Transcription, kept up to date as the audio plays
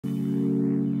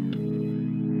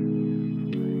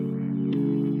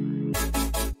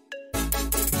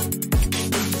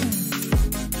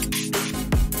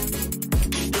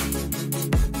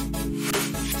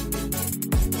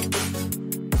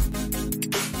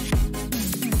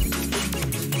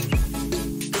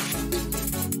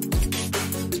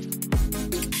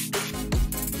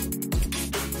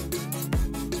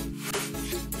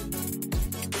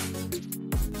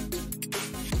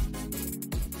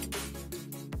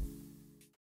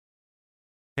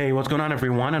Hey, what's going on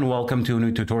everyone and welcome to a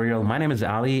new tutorial. My name is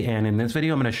Ali and in this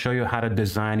video I'm going to show you how to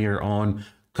design your own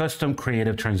custom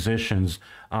creative transitions.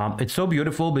 It's so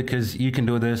beautiful because you can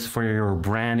do this for your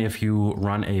brand if you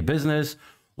run a business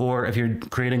or if you're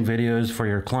creating videos for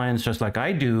your clients just like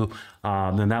I do,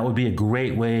 then that would be a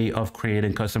great way of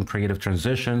creating custom creative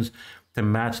transitions to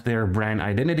match their brand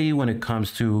identity when it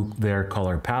comes to their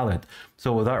color palette.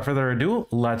 So without further ado,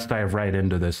 let's dive right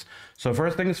into this. So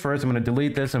first things first, I'm going to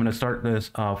delete this. I'm going to start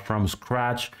this from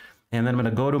scratch. And then I'm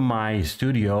going to go to my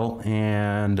studio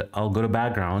and I'll go to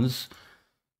backgrounds.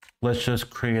 Let's just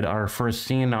create our first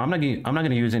scene. Now I'm not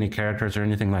going to use any characters or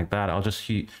anything like that. I'll just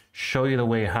show you the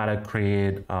way how to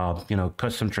create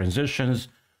custom transitions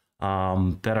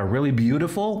that are really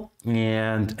beautiful.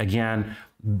 And again,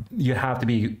 you have to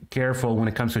be careful when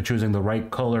it comes to choosing the right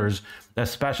colors,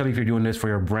 especially if you're doing this for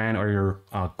your brand or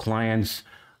your client's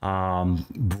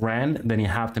brand, then you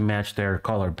have to match their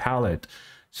color palette.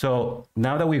 So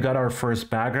now that we've got our first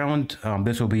background,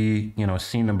 this will be,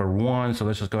 scene number one. So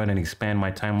let's just go ahead and expand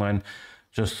my timeline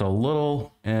just a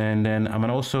little. And then I'm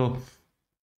gonna also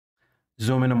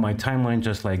zoom in on my timeline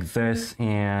just like this.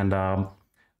 And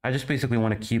I just basically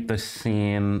want to keep the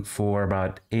scene for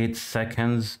about 8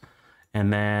 seconds.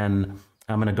 And then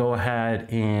I'm going to go ahead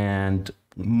and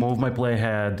move my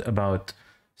playhead about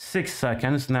 6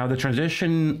 seconds. Now the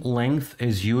transition length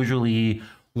is usually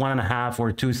 1.5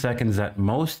 or 2 seconds at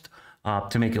most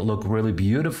to make it look really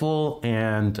beautiful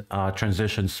and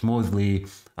transition smoothly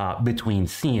between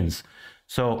scenes.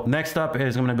 So next up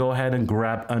is I'm going to go ahead and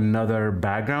grab another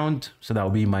background. So that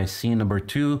will be my scene number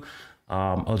 2.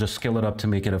 I'll just scale it up to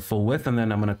make it a full width, and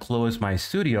then I'm going to close my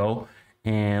studio.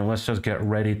 And let's just get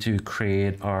ready to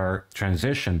create our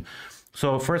transition.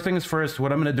 So first things first,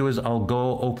 what I'm going to do is I'll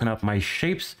go open up my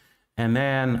shapes, and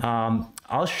then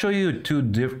I'll show you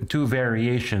two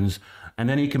variations, and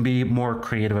then you can be more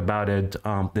creative about it.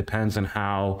 Depends on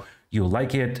how you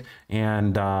like it. And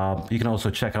you can also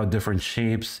check out different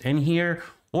shapes in here,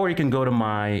 or you can go to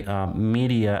my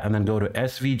media and then go to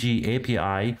SVG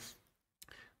API.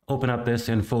 Open up this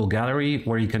in full gallery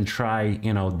where you can try,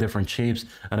 different shapes.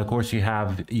 And of course you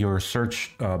have your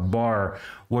search bar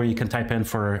where you can type in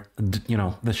for,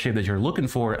 the shape that you're looking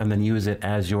for and then use it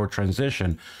as your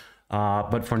transition.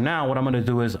 But for now, what I'm going to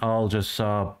do is I'll just,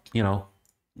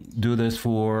 do this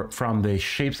from the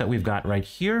shapes that we've got right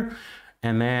here.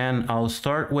 And then I'll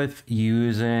start with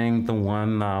using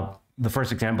the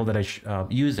first example that I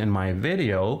used in my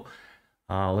video.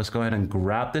 Let's go ahead and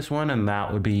grab this one, and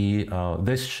that would be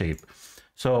this shape.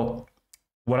 So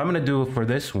what I'm going to do for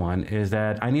this one is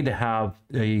that I need to have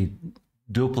a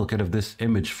duplicate of this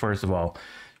image first of all.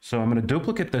 So I'm going to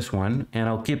duplicate this one, and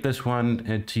I'll keep this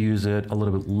one to use it a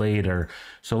little bit later.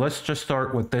 So let's just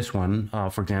start with this one,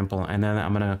 for example, and then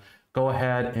I'm going to go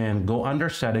ahead and go under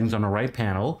settings on the right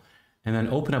panel, and then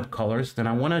open up colors. Then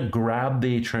I want to grab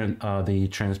the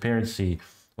transparency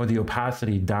or the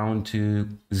opacity down to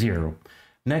 0.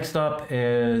 Next up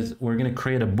is we're going to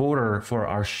create a border for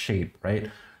our shape, right?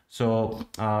 So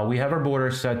we have our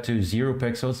border set to 0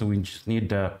 pixels, so we just need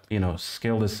to,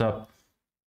 scale this up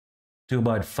to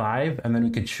about 5, and then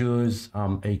we could choose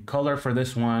a color for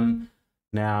this one.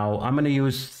 Now I'm going to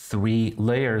use 3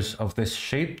 layers of this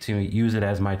shape to use it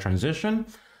as my transition.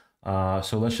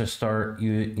 So let's just start,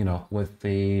 with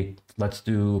let's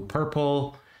do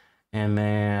purple, and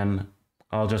then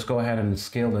I'll just go ahead and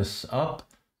scale this up.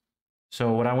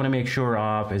 So what I want to make sure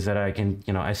of is that I can,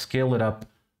 I scale it up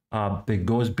that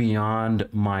goes beyond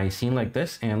my scene like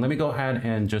this. And let me go ahead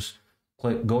and just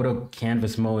go to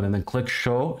canvas mode and then click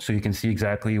show so you can see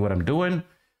exactly what I'm doing.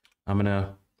 I'm going to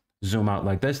zoom out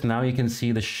like this. Now you can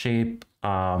see the shape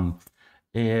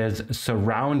is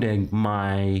surrounding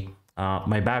my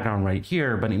my background right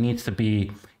here, but it needs to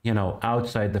be,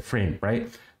 outside the frame, right?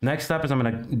 Next up is I'm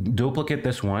going to duplicate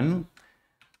this one,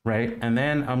 right? And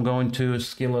then I'm going to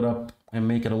scale it up and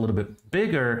make it a little bit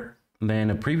bigger than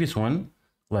the previous one,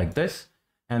 like this.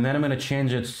 And then I'm going to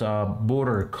change its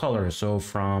border color. So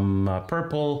from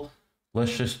purple,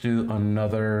 let's just do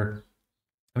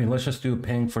let's just do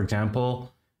pink, for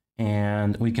example.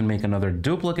 And we can make another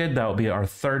duplicate. That will be our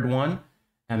third one.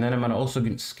 And then I'm going to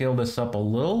also scale this up a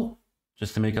little,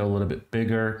 just to make it a little bit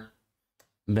bigger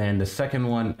than the second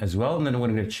one as well. And then we're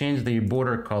going to change the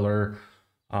border color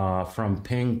from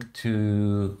pink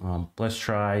to, let's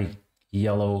try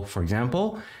yellow, for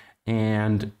example.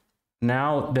 And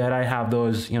now that I have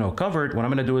those, covered, what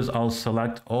I'm going to do is I'll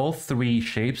select all 3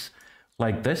 shapes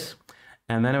like this.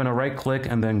 And then I'm going to right click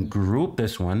and then group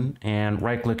this one, and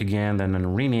right click again, then I'm going to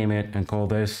rename it and call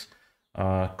this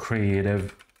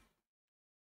creative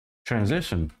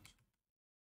transition.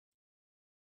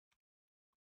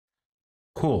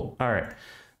 Cool. All right.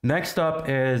 Next up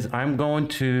is I'm going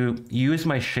to use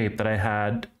my shape that I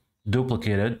had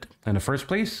duplicated in the first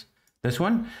place, this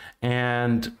one.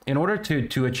 And in order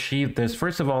to achieve this,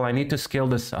 first of all, I need to scale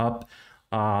this up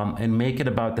and make it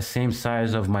about the same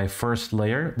size of my first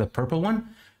layer, the purple one.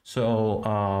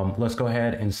 So let's go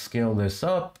ahead and scale this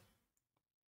up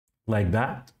like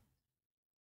that.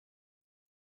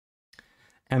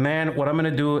 And then what I'm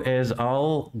going to do is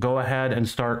I'll go ahead and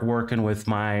start working with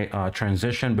my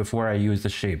transition before I use the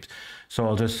shapes. So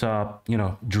I'll just,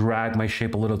 drag my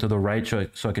shape a little to the right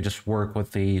so I could just work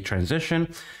with the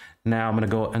transition. Now I'm going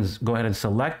to go ahead and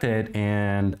select it,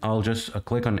 and I'll just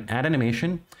click on Add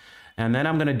Animation. And then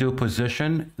I'm going to do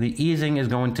position. The easing is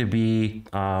going to be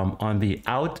on the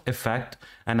out effect,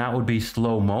 and that would be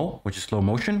slow-mo, which is slow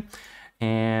motion.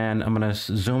 And I'm going to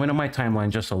zoom into my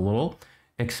timeline just a little.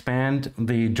 Expand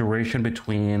the duration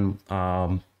between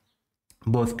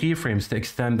both keyframes to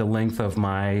extend the length of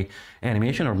my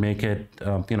animation or make it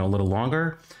a little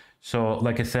longer. So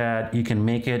like I said, you can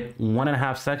make it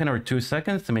 1.5 seconds or 2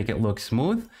 seconds to make it look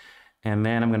smooth. And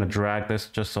then I'm going to drag this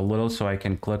just a little so I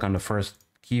can click on the first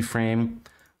keyframe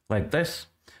like this.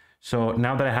 So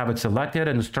now that I have it selected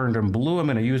and it's turned in blue, I'm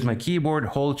going to use my keyboard,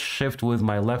 hold shift with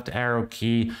my left arrow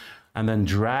key, and then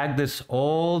drag this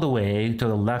all the way to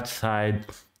the left side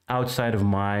outside of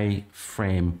my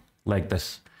frame like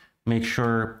this. Make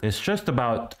sure it's just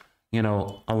about,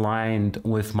 aligned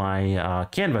with my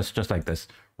canvas, just like this,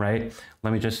 right?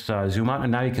 Let me just zoom out,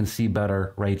 and now you can see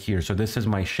better right here. So this is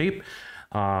my shape,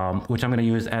 which I'm going to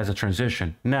use as a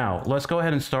transition. Now, let's go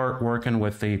ahead and start working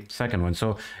with the second one.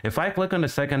 So if I click on the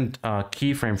second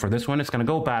keyframe for this one, it's going to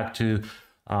go back to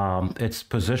its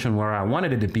position where I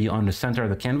wanted it to be on the center of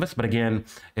the canvas. But again,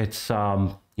 it's,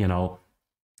 out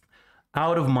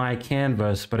of my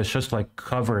canvas, but it's just like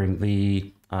covering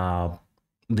the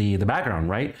background,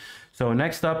 right? So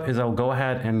next up is I'll go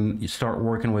ahead and start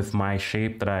working with my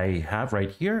shape that I have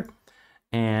right here.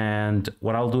 And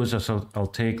what I'll do is just I'll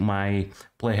take my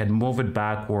playhead, move it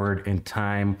backward in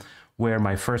time where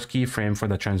my first keyframe for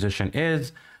the transition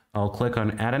is. I'll click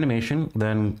on Add Animation,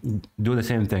 then do the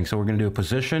same thing. So we're going to do a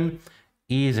position,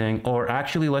 easing, or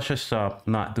actually, let's just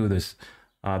not do this.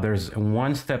 There's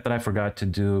one step that I forgot to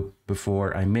do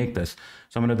before I make this.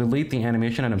 So I'm going to delete the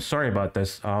animation, and I'm sorry about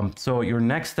this. So your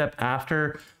next step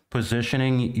after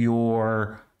positioning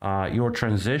your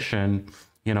transition,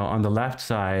 on the left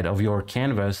side of your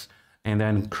canvas, and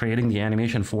then creating the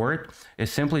animation for it, is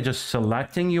simply just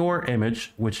selecting your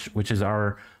image, which is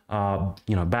our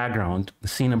background,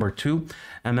 scene number 2,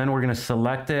 and then we're going to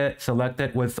select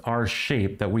it with our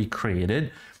shape that we created,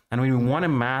 and we want to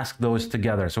mask those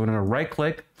together. So we're going to right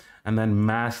click and then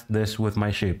mask this with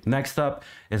my shape. Next up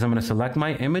is I'm going to select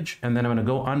my image, and then I'm going to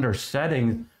go under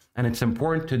settings, and it's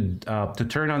important to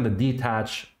turn on the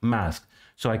detach mask,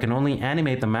 so I can only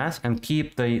animate the mask and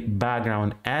keep the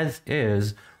background as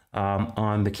is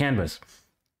on the canvas.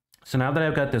 So now that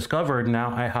I've got this covered,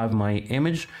 now I have my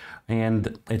image,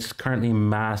 and it's currently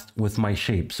masked with my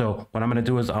shape. So what I'm going to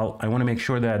do is I want to make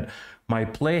sure that my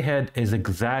playhead is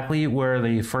exactly where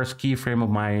the first keyframe of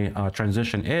my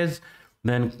transition is,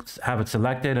 then have it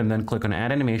selected, and then click on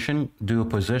Add Animation, do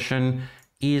position,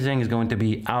 easing is going to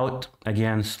be out,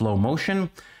 again, slow motion,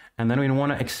 and then we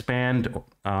want to expand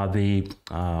the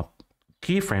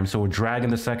keyframe. So we're dragging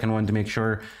the second one to make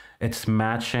sure it's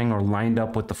matching or lined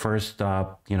up with the first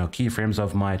keyframes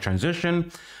of my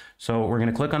transition. So we're going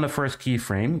to click on the first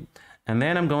keyframe, and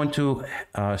then I'm going to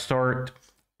start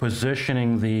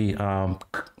positioning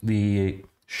the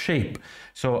shape.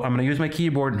 So I'm going to use my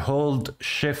keyboard and hold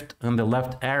shift on the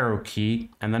left arrow key,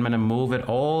 and then I'm going to move it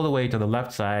all the way to the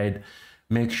left side.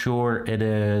 Make sure it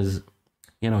is,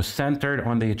 centered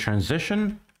on the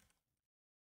transition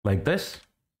like this.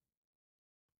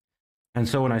 And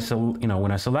so when I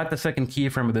select the second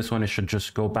keyframe of this one, it should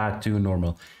just go back to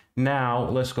normal. Now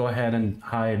let's go ahead and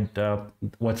hide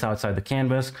what's outside the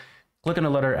canvas. Click on the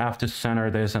letter F to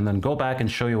center this, and then go back and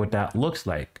show you what that looks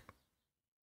like.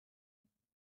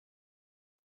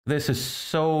 This is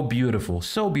so beautiful,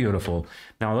 so beautiful.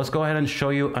 Now let's go ahead and show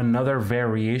you another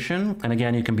variation. And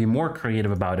again, you can be more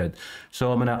creative about it.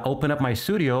 So I'm gonna open up my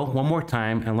studio one more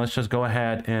time, and let's just go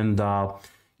ahead and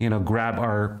grab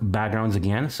our backgrounds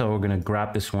again. So we're gonna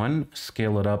grab this one,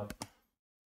 scale it up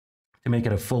to make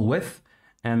it a full width.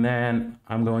 And then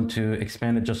I'm going to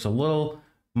expand it just a little,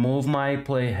 move my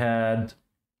playhead,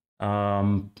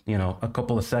 a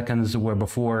couple of seconds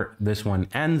before this one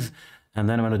ends. And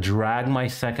then I'm going to drag my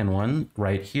second one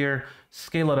right here,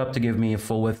 scale it up to give me a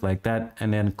full width like that,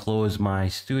 and then close my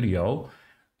studio.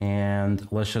 And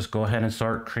let's just go ahead and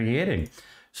start creating.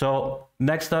 So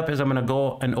next up is I'm gonna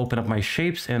go and open up my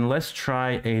shapes, and let's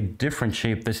try a different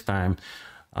shape this time.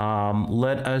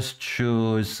 Let us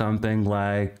choose something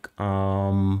like,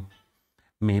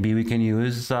 maybe we can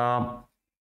use,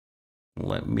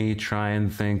 let me try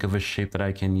and think of a shape that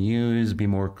I can use, be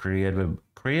more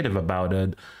creative about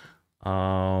it.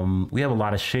 We have a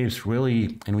lot of shapes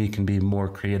really, and we can be more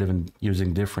creative in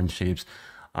using different shapes.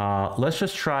 Let's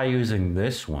just try using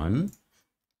this one.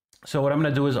 So what I'm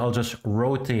gonna do is I'll just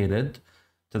rotate it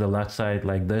to the left side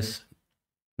like this,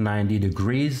 90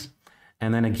 degrees.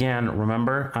 And then again,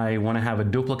 remember, I wanna have a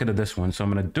duplicate of this one. So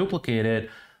I'm gonna duplicate it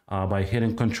by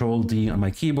hitting Control D on my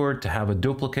keyboard to have a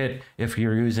duplicate. If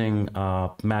you're using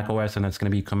Mac OS, and that's gonna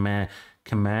be Command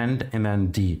and then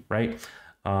D, right?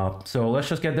 So let's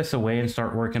just get this away and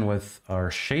start working with our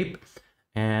shape.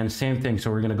 And same thing, so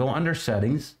we're gonna go under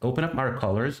settings, open up our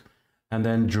colors, and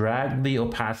then drag the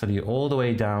opacity all the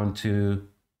way down to,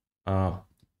 oh,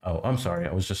 I'm sorry,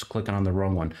 I was just clicking on the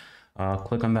wrong one.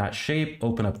 Click on that shape,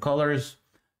 open up colors,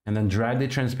 and then drag the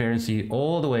transparency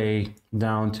all the way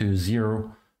down to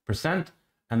 0%.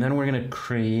 And then we're gonna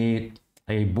create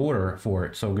a border for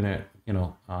it. So we're gonna,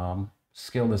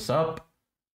 scale this up.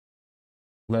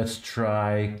 Let's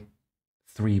try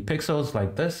 3 pixels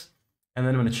like this. And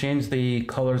then I'm gonna change the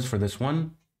colors for this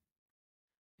one.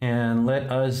 And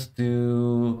let us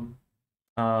do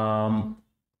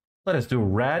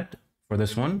red for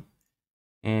this one.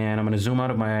 And I'm going to zoom out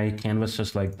of my canvas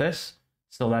just like this,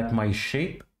 select my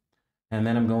shape, and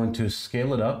then I'm going to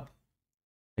scale it up.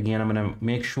 Again, I'm going to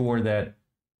make sure that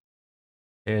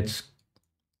it's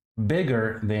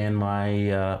bigger than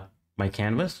my my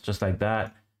canvas, just like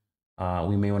that.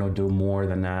 We may want to do more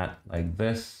than that, like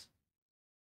this.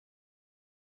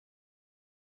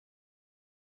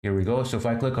 Here we go. So if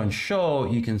I click on show,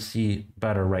 you can see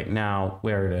better right now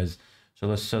where it is. So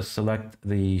let's just select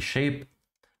the shape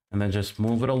and then just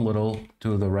move it a little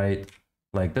to the right,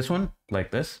 like this one,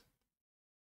 like this.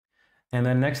 And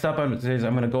then next up, I'm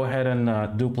going to go ahead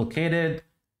and duplicate it.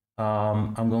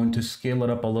 I'm going to scale it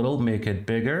up a little, make it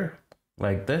bigger,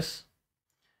 like this.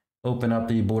 Open up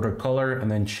the border color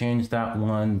and then change that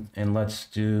one. And let's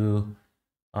just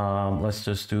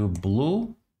do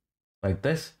blue, like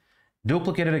this.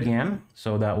 Duplicate it again,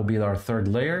 so that will be our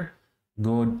 3rd layer.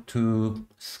 Go to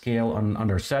scale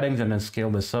under settings and then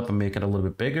scale this up and make it a little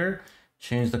bit bigger.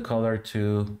 Change the color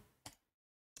to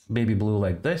baby blue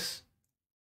like this.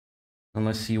 And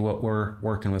let's see what we're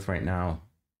working with right now.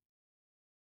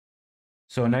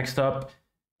 So next up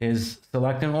is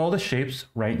selecting all the shapes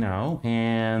right now.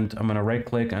 And I'm gonna right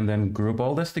click and then group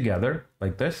all this together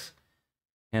like this.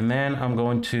 And then I'm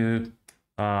going to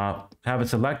have it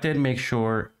selected, make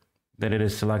sure that it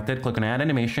is selected, click on add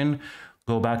animation,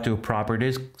 go back to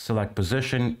properties, select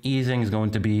position, easing is going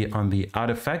to be on the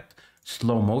out effect,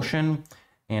 slow motion.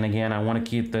 And again, I want to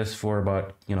keep this for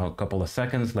about, a couple of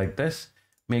seconds like this.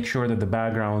 Make sure that the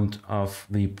background of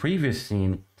the previous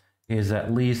scene is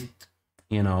at least,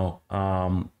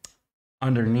 underneath,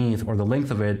 or the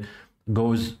length of it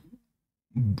goes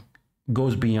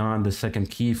beyond the 2nd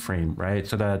keyframe, right?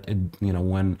 So that,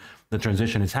 when the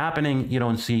transition is happening, you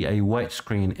don't see a white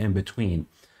screen in between.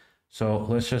 So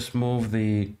let's just move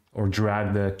or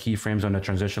drag the keyframes on the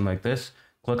transition like this.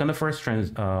 Click on the first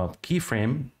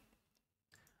keyframe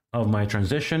of my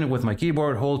transition with my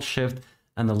keyboard, hold shift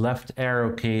and the left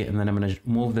arrow key. And then I'm going to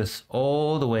move this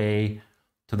all the way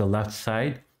to the left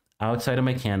side, outside of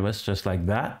my canvas, just like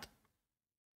that.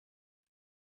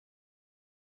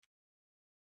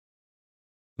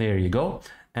 There you go.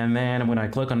 And then when I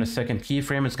click on the 2nd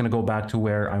keyframe, it's going to go back to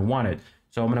where I want it.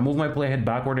 So I'm going to move my playhead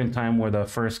backward in time where the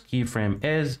first keyframe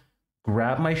is,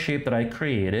 grab my shape that I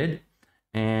created,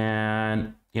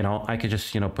 and, I could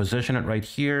just, position it right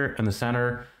here in the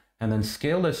center and then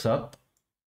scale this up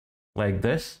like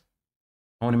this.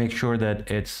 I want to make sure that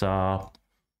it's the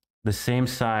same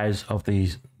size of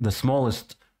the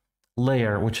smallest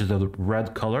layer, which is the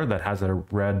red color that has a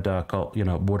red,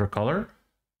 border color.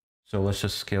 So let's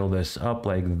just scale this up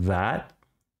like that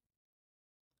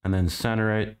and then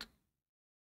center it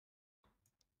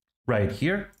right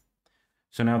here.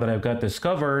 So now that I've got this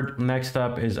covered, next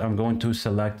up is I'm going to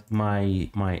select my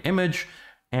image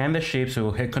and the shape.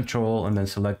 So hit Control and then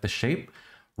select the shape,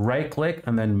 right click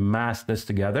and then mask this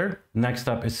together. Next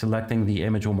up is selecting the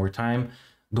image one more time.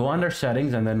 Go under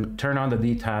settings and then turn on the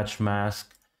detach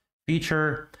mask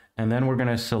feature. And then we're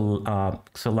going to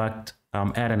select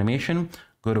add animation.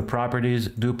 Go to properties,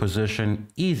 do position,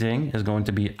 easing is going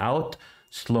to be out,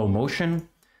 slow motion.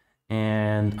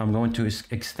 And I'm going to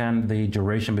extend the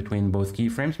duration between both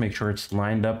keyframes, make sure it's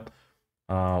lined up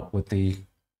with the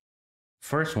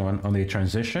first one on the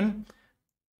transition.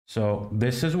 So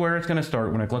this is where it's going to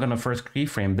start. When I click on the first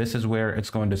keyframe, this is where it's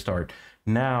going to start.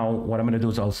 Now, what I'm going to do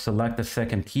is I'll select the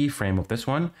second keyframe of this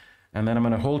one, and then I'm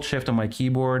going to hold shift on my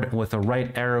keyboard with the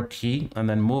right arrow key, and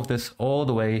then move this all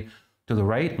the way to the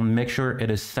right and make sure it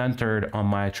is centered on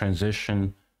my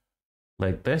transition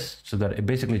like this, so that it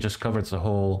basically just covers the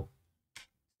whole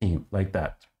scene like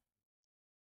that.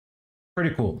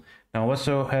 Pretty cool. Now let's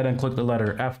go ahead and click the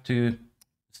letter F to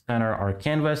center our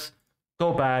canvas.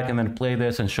 Go back and then play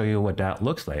this and show you what that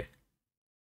looks like.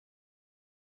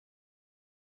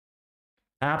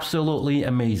 Absolutely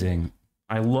amazing.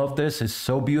 I love this. It's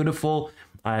so beautiful.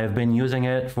 I've been using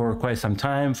it for quite some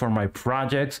time for my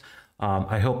projects.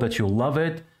 I hope that you'll love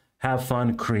it. Have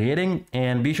fun creating,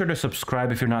 and be sure to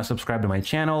subscribe if you're not subscribed to my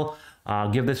channel.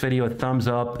 Give this video a thumbs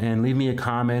up and leave me a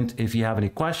comment if you have any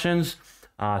questions.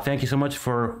 Thank you so much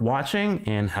for watching,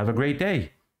 and have a great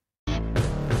day.